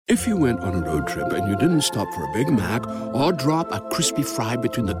If you went on a road trip and you didn't stop for a Big Mac or drop a crispy fry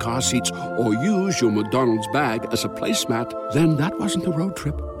between the car seats or use your McDonald's bag as a placemat, then that wasn't a road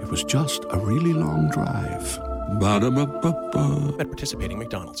trip. It was just a really long drive. Ba-da-ba-ba-ba. At participating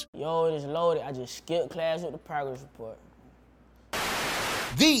McDonald's. Yo, it is loaded. I just skipped class with the progress report.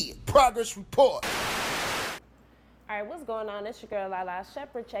 The progress report. All right, what's going on? It's your girl, Lala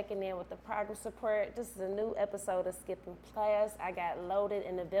Shepherd, checking in with the progress report. This is a new episode of Skipping Class. I got Loaded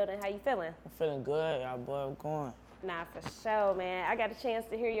in the building. How you feeling? I'm feeling good, y'all boy. I'm going. Nah, for sure, man. I got a chance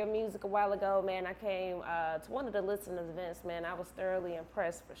to hear your music a while ago, man. I came to one of the listeners' events, man. I was thoroughly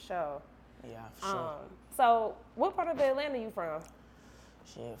impressed, for sure. Yeah, for sure. So, what part of Atlanta you from?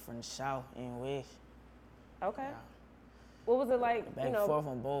 Shit, from the south and west. Okay. Yeah. What was it like, Back and forth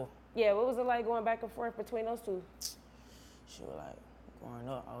on both. Yeah, what was it like going back and forth between those two? Shit, like, growing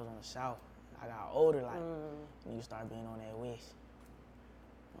up, I was on the south. I got older, like, and you start being on that west.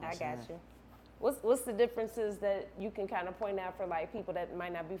 You know I got you. What's the differences that you can kind of point out for, like, people that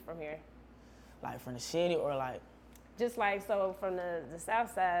might not be from here? Like, from the city or, like? Just like, so from the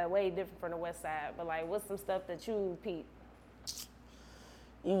south side, way different from the west side, but, like, what's some stuff that you peep?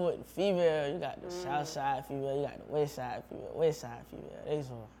 You with the female, you got the south side female, you got the west side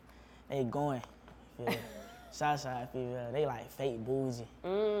female. They going, you feel me? South side female, they like fake bougie.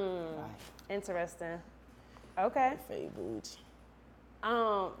 Like, interesting. Okay. Fake bougie.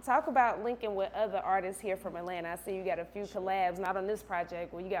 Talk about linking with other artists here from Atlanta. I see you got a few collabs, not on this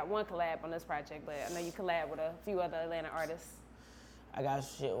project. Well, you got one collab on this project, but I know you collab with a few other Atlanta artists. I got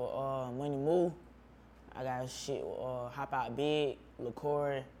shit with Money Move. I got shit with Hop Out Big,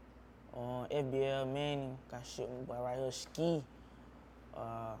 LaCory, FBL Manning. Got shit with my boy right here, Ski.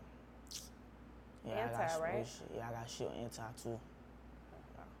 Yeah, right? Yeah, I got shit with Anti too.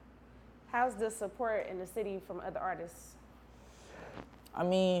 Yeah. How's the support in the city from other artists? I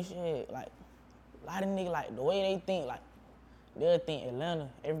mean, shit, like, a lot of niggas, like, the way they think, like, they'll think Atlanta,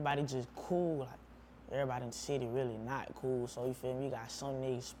 everybody just cool. Like, everybody in the city really not cool. So, you feel me? You got some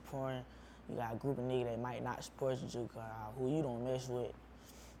niggas supporting. You got a group of niggas that might not support you just who you don't mess with.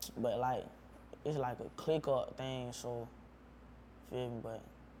 But, like, it's like a click-up thing, so, feel me? But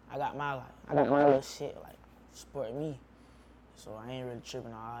I got my little shit, like, support me. So I ain't really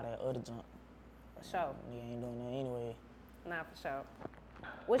tripping on all that other junk. For sure. Nigga ain't doing that anyway. Nah, for sure.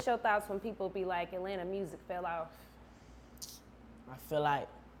 What's your thoughts when people be like, Atlanta music fell off? I feel like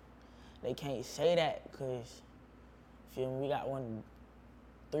they can't say that because, feel me, we got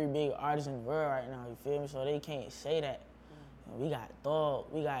three big artists in the world right now, you feel me? So they can't say that. We got Thug,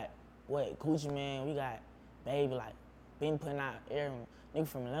 we got, Gucci Mane, we got Baby, like, been putting out nigga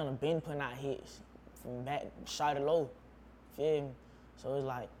from Atlanta been putting out hits from back, shot it low, feel me? So it's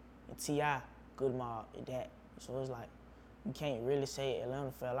like, T.I., Good Mob, that. So it's like, you can't really say Atlanta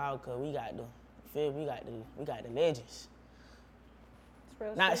fell out because we got we got the legends. It's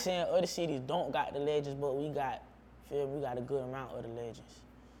real Not shit. saying other cities don't got the legends, but we got a good amount of the legends.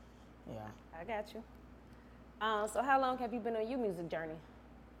 Yeah. I got you. So how long have you been on your music journey?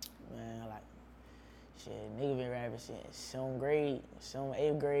 Man, like, shit, nigga been rapping since 7th grade,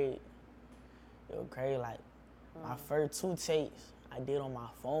 8th grade. It was crazy, like, my first 2 tapes I did on my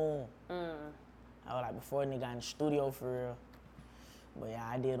phone. I was like, before nigga got in the studio for real. But yeah,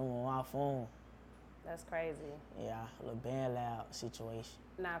 I did them on my phone. That's crazy. Yeah, a little band lab situation.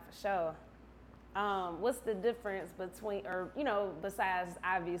 Nah, for sure. What's the difference between, or, you know, besides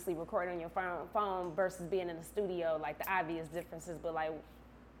obviously recording on your phone versus being in the studio, like the obvious differences, but like,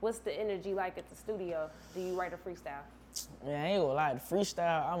 what's the energy like at the studio? Do you write a freestyle? Man, I ain't gonna lie, the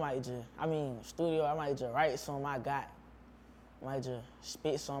freestyle, studio, I might just write something I got. I might just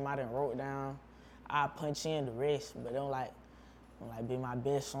spit something I done wrote down. I punch in the rest, but don't be my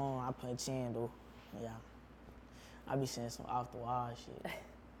best song, I punch in though. Yeah. I be saying some off the wall shit.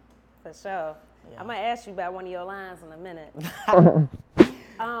 For sure. Yeah. I might ask you about one of your lines in a minute.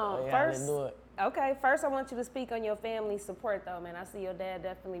 Let's do it. Okay, first I want you to speak on your family support though, man. I see your dad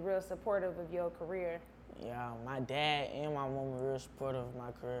definitely real supportive of your career. Yeah, my dad and my mom were real supportive of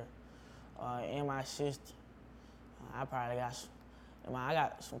my career. And my sister. I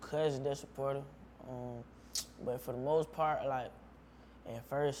got some cousins that supportive. But for the most part, like, at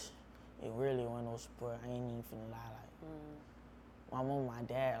first, it really wasn't no support. I ain't even finna lie, like, my mom and my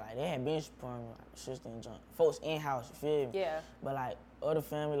dad, like, they had been supporting me, like, my sister and junk. Folks in-house, you feel me? Yeah. But, like, other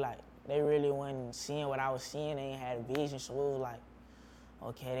family, like, they really wasn't seeing what I was seeing. They ain't had a vision, so it was like,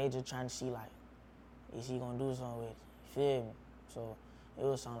 okay, they just trying to see, like, is he gonna do something with it? You feel me? So it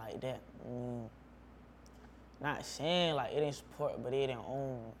was something like that. Not saying like it didn't support, but it didn't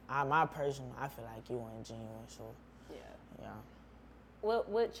own. My personal, I feel like it wasn't genuine. So yeah.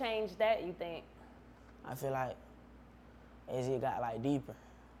 What changed that, you think? I feel like as it got like deeper,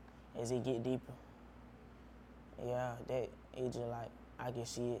 as it get deeper, yeah, that it just like I can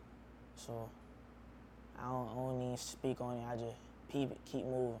see it. So I don't even speak on it. I just peep it, keep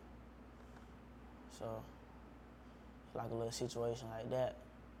moving. So it's like a little situation like that.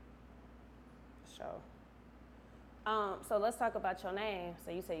 Sure. So let's talk about your name.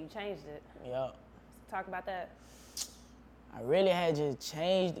 So you say you changed it. Yup. So talk about that. I really had just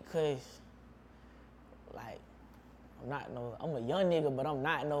changed it because, like, I'm a young nigga, but I'm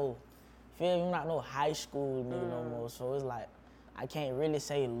not no, feel me? I'm not no high school nigga no more. So it's like, I can't really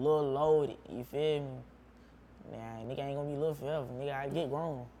say LLoaded, you feel me? Nah, nigga ain't gonna be little forever. Nigga, I get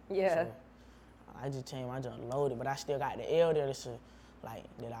grown. Yeah. So I just changed my junk Loaded, but I still got the L there to like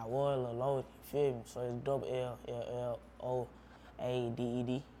that I was LLoaded, you feel me? So it's double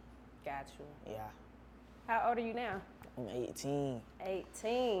LLoaded. Got you. Yeah. How old are you now? I'm 18.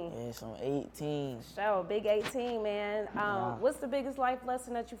 18. Yes, I'm 18. So big 18, man. What's the biggest life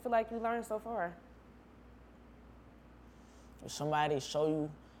lesson that you feel like you learned so far? If somebody show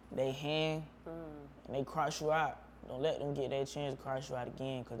you they hand and they cross you out, don't let them get that chance to cross you out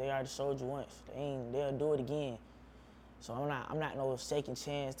again, cause they already showed you once. They'll do it again. So I'm not no second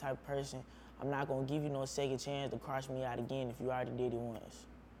chance type of person. I'm not gonna give you no second chance to cross me out again if you already did it once.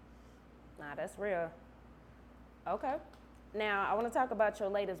 Nah, that's real. Okay. Now I want to talk about your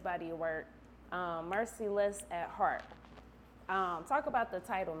latest body of work, Merciless at Heart. Talk about the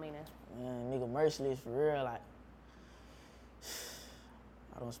title meaning. Man, nigga, merciless for real. Like,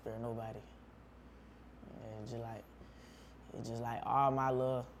 I don't spare nobody. Yeah, it's just like all my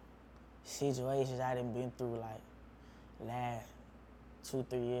little situations I done been through, like last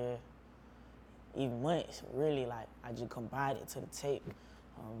 2-3 years, even months. Really, like I just combined it to the tape.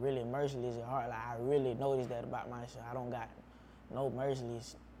 Really merciless at heart. Like I really noticed that about myself. I don't got no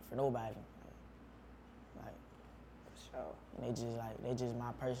merciless for nobody. Like, Sure. and they just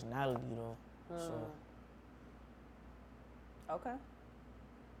my personality though. So. Okay.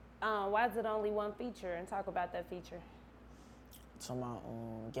 Why is it only one feature? And talk about that feature. Talking about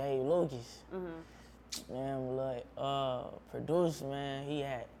Gabe Lucas. Man, like producer, man, we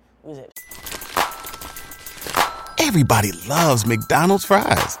was at. Everybody loves McDonald's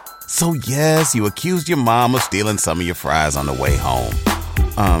fries. So yes, you accused your mom of stealing some of your fries on the way home.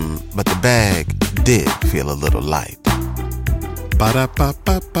 But the bag did feel a little light.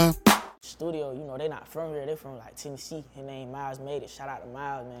 Ba-da-ba-ba-ba. Studio, you know, they not from here. They from like Tennessee. His name Miles made it. Shout out to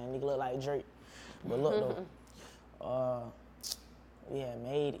Miles, man. Nigga look like Drake. But look though, we had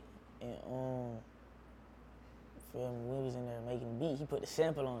made it, and feel me, we was in there making the beat. He put the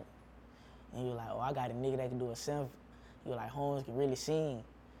sample on it, and he was like, "Oh, I got a nigga that can do a sample." He was like, "Holmes can really sing."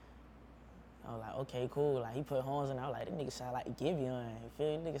 I was like, "Okay, cool." Like he put Holmes in. I was like, "This nigga sound like Giveon." You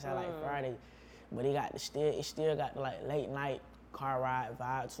feel me? Nigga sound like Friday, but it still got the like late night car ride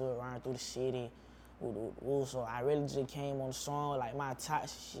vibe to it, riding through the city. So I really just came on the song like my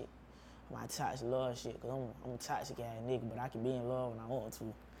toxic shit, my toxic love shit. Cause I'm a toxic ass nigga, but I can be in love when I want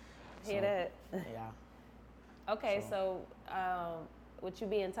to. Hear that? Yeah. Okay, so with you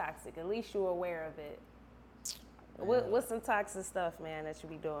being toxic, at least you're aware of it. What's some toxic stuff, man, that you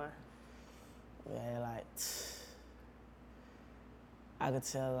be doing? Man, like I could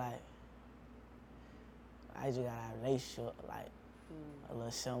tell, like I just got a relationship, like a little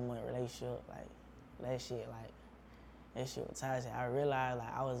 7-month relationship, like that shit was toxic. I realized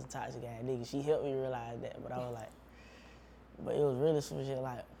like I was a toxic ass nigga. She helped me realize that, but I was like, but it was really some shit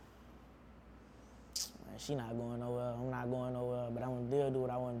like, man, she not going nowhere, I'm not going nowhere, but I'm gonna still do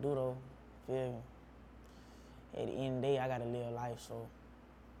what I want to do though. Feel me? At the end of the day, I gotta live life, so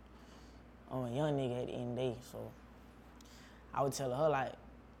I'm a young nigga at the end of the day, so I would tell her like,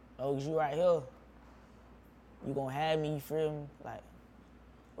 oh, you right here, you gonna have me, you feel me? Like,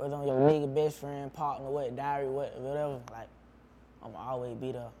 whether I'm your nigga, best friend, partner, whatever, like, I'ma always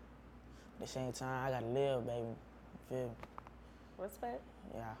be there. At the same time, I gotta live, baby, you feel me? Respect.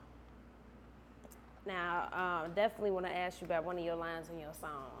 Yeah. Now, definitely want to ask you about one of your lines in your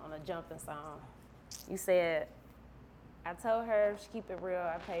song, on a jumping song. You said, I told her, she keep it real,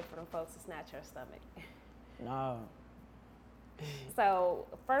 I paid for them folks to snatch her stomach. No. So,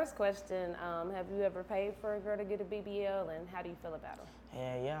 first question, have you ever paid for a girl to get a BBL, and how do you feel about them?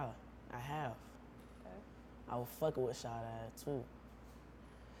 Hell yeah, I have. Okay. I was fucking with Shawty ass too.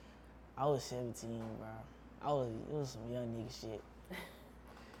 I was 17, bro. It was some young nigga shit.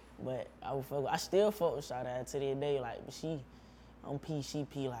 But I still fuck with Shawty ass to this day, like, but I'm P, she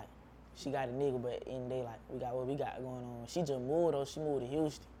P, like, she got a nigga, but in the day, like, we got what we got going on. She just moved though, she moved to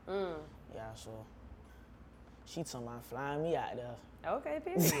Houston. Yeah, so. She talking about flying me out there. Okay,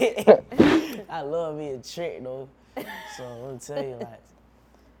 period. I love me a trick though. So I'm tell you like.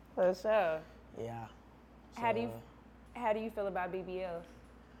 For sure. Yeah. So, How do you feel about BBL?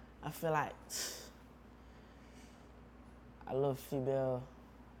 I feel like I love female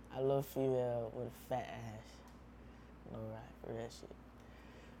with a fat ass. No right for that shit.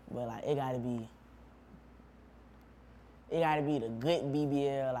 But like it gotta be the good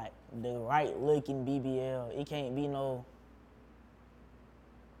BBL, like the right looking BBL. It can't be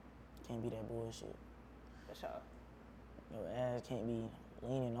that bullshit. For sure. Your ass can't be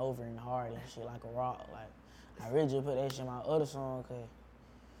leaning over and hard and shit like a rock. Like I really just put that shit in my other song cause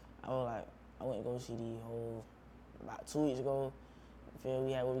I went to go see the whole about 2 weeks ago.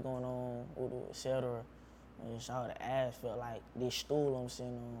 We had what was going on, et cetera. And saw the ass felt like this stool I'm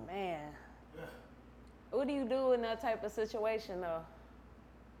sitting on. Man. What do you do in that type of situation though?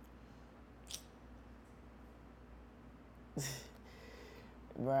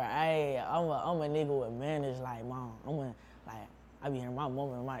 Bro, I'm a nigga with manners like mom. I be hearing my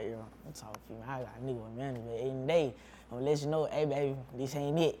mama in my ear. I'm talking to you, I got a nigga with manners, but in the day, I'm gonna let you know, hey baby, this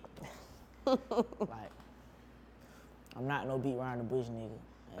ain't it. Like, I'm not no beat around the bush nigga.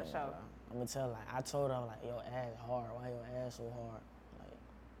 For sure. I'm gonna tell like, I told her like, your ass hard, why your ass so hard? Like,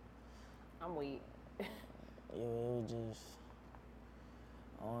 I'm weak. it was just,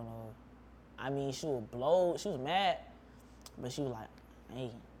 I don't know. I mean, she was mad, but she was like, hey,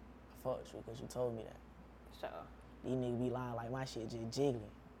 I fucked you because you told me that. Sure. These niggas be lying like my shit just jiggling.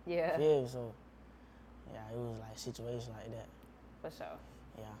 Yeah. Feel me? So, yeah, it was like a situation like that. For sure.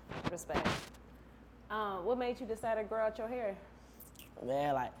 Yeah. Respect. What made you decide to grow out your hair?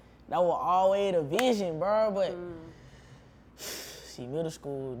 Man, like, that was always the vision, bro, but see, middle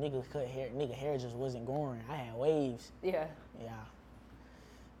school, niggas cut hair, nigga hair just wasn't growing. I had waves. Yeah. Yeah.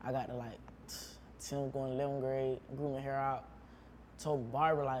 I got to like 10th going 11th grade, grew my hair out. Told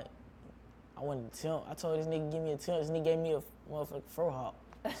barber like, I wanted a 10th. I told this nigga give me a 10th. This nigga gave me a motherfucking fro hawk.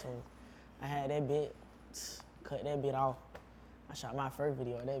 So I had that bit, cut that bit off. I shot my first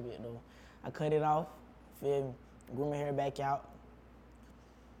video of that bit though. I cut it off, feel me, grew my hair back out.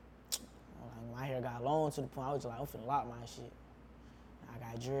 Like, my hair got long to the point I was just like, I'm finna lock my shit. I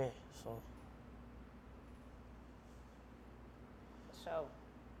got dread, so. Sure.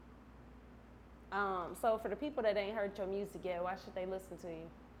 So for the people that ain't heard your music yet, why should they listen to you?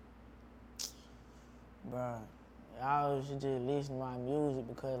 Bruh, y'all should just listen to my music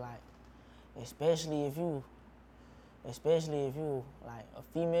because like, especially if you like a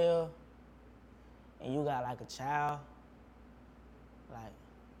female and you got like a child, like,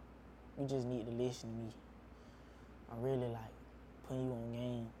 you just need to listen to me. I'm really like putting you on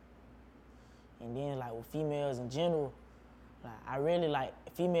game. And then like with females in general, like I really like,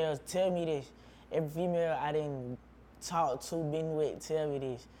 females tell me this. Every female I didn't talk to, been with, tell me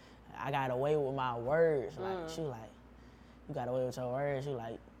this. I got away with my words. Like she like, you got away with your words. She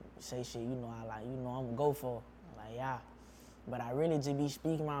like, say shit, you know I like, you know I'm gonna go for. Like, yeah. But I really just be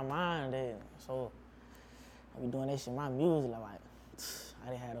speaking my mind then. So I be doing that shit in my music. Like I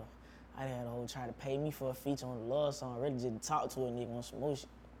done had a whole try to pay me for a feature on a love song, really just talk to a nigga on some more shit.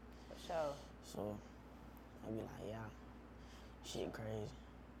 For sure. So I be like, yeah, shit crazy.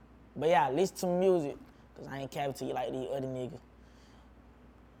 But yeah, listen to music, cause I ain't capping to you like these other niggas.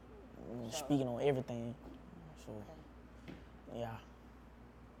 Speaking on everything. So yeah.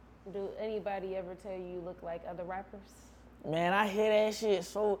 Do anybody ever tell you look like other rappers? Man, I hear that shit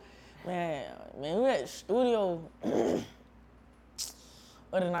so, man, we at the studio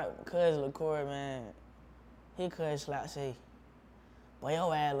other night, cuz LaCour, man, he cuz slap say, boy,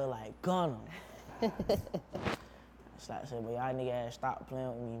 your ass look like Gunna. Slap say, boy, y'all nigga ass stop playing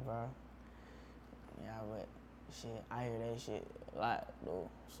with me, bro. Yeah, but shit, I hear that shit a lot, though,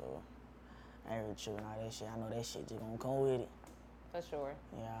 so I ain't really tripping all that shit. I know that shit just gonna come with it. For sure.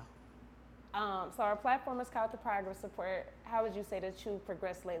 Yeah. So our platform is called the Progress Report. How would you say that you've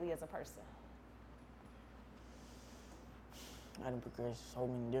progressed lately as a person? I done progressed so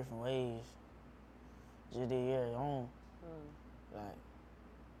many different ways. Just this year alone. Like,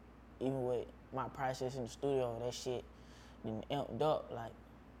 even with my process in the studio, that shit done amped up. Like,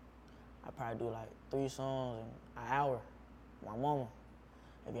 I probably do like 3 songs in an hour. My mama.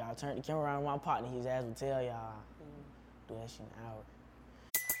 If y'all turn the camera around with my partner, his ass will tell y'all, do that shit in an hour.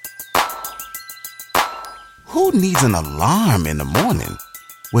 Who needs an alarm in the morning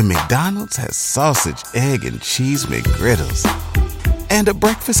when McDonald's has sausage, egg, and cheese McGriddles and a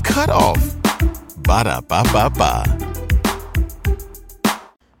breakfast cutoff? Ba-da-ba-ba-ba.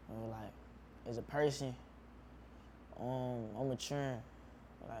 Like, as a person, I'm maturing,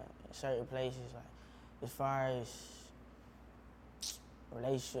 like, in certain places. Like, as far as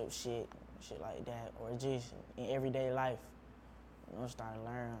relationship shit like that, or just in everyday life, start to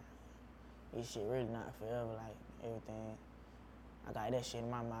learn this shit really not forever, like everything. I got that shit in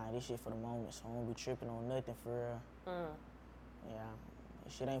my mind, this shit for the moment, so I don't be tripping on nothing for real. Yeah,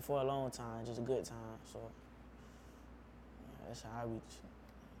 this shit ain't for a long time, just a good time, so yeah, that's how I be,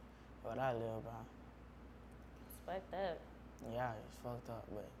 what I live by. Respect that. Yeah, it's fucked up,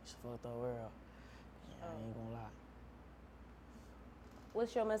 but it's a fucked up world. Yeah, I ain't gonna lie.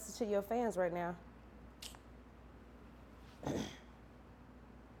 What's your message to your fans right now?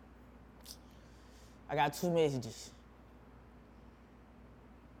 I got 2 messages.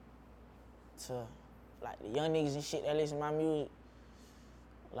 To, like, the young niggas and shit that listen to my music.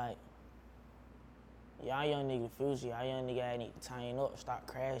 Like, y'all young niggas the future, y'all young niggas need to tighten up, stop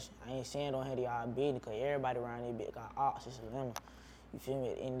crashing. I ain't saying don't handle y'all business, cause everybody around this bitch got ops, it's a lemon. You feel me?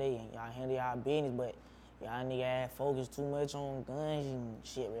 At the end of the day, y'all handle y'all business, but y'all niggas focus too much on guns and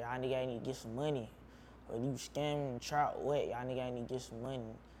shit, but y'all niggas need to get some money. Or you scamming, trout wet, y'all niggas need to get some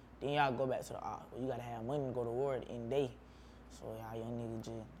money. Then y'all go back to the ops. But you gotta have money to go to war at the end of the day. So y'all young niggas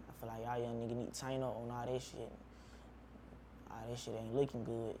just, I feel like y'all young niggas need to tighten up on all that shit. All that shit ain't looking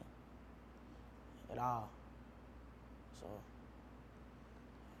good at all. So,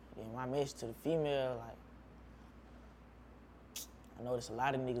 then my message to the female, like, I notice a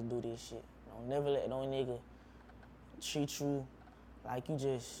lot of niggas do this shit. Don't never let no nigga treat you like you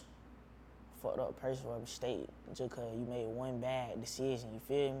just fucked up person or mistake just cause you made one bad decision, you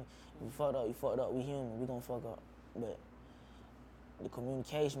feel me? You fucked up, we human, we gon' fuck up. But the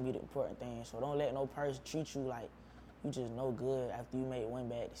communication be the important thing, so don't let no person treat you like you just no good after you made one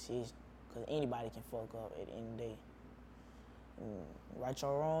bad decision, cause anybody can fuck up at the end of the day. And right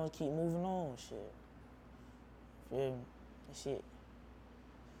your wrongs, keep moving on, shit. Feel me? That's it.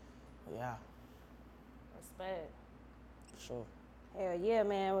 But yeah. Respect. For sure. Hell yeah,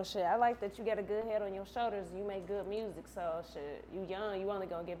 man. Well, shit, I like that you got a good head on your shoulders. You make good music, so shit, you young, you only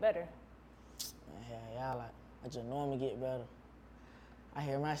gonna get better. Man, hell yeah, like, I just know I'ma get better. I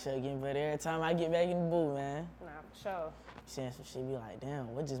hear my shit getting better every time I get back in the booth, man. Nah, for sure. Saying some shit, be like,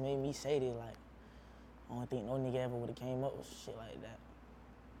 damn, what just made me say this? Like, I don't think no nigga ever would've came up with shit like that.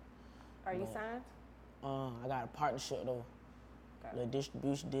 Are you signed? I got a partnership though. Okay. The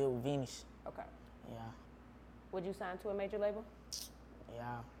distribution deal with Venice. Okay. Yeah. Would you sign to a major label?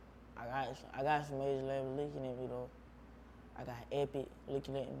 Yeah. I got some major labels looking at me though. I got Epic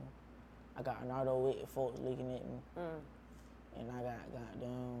looking at me. I got Arnardo with folks looking at me. And I got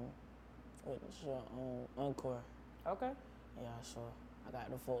goddamn what the shit Encore. Okay. Yeah, so I got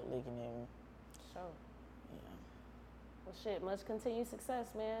the folk looking at me. Sure. Yeah. Well, shit, much continued success,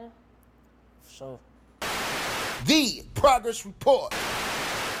 man. For sure. The Progress Report.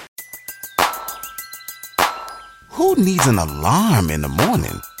 Who needs an alarm in the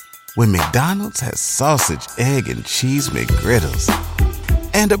morning when McDonald's has sausage, egg, and cheese McGriddles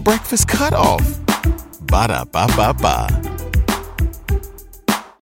and a breakfast cutoff? Ba-da-ba-ba-ba.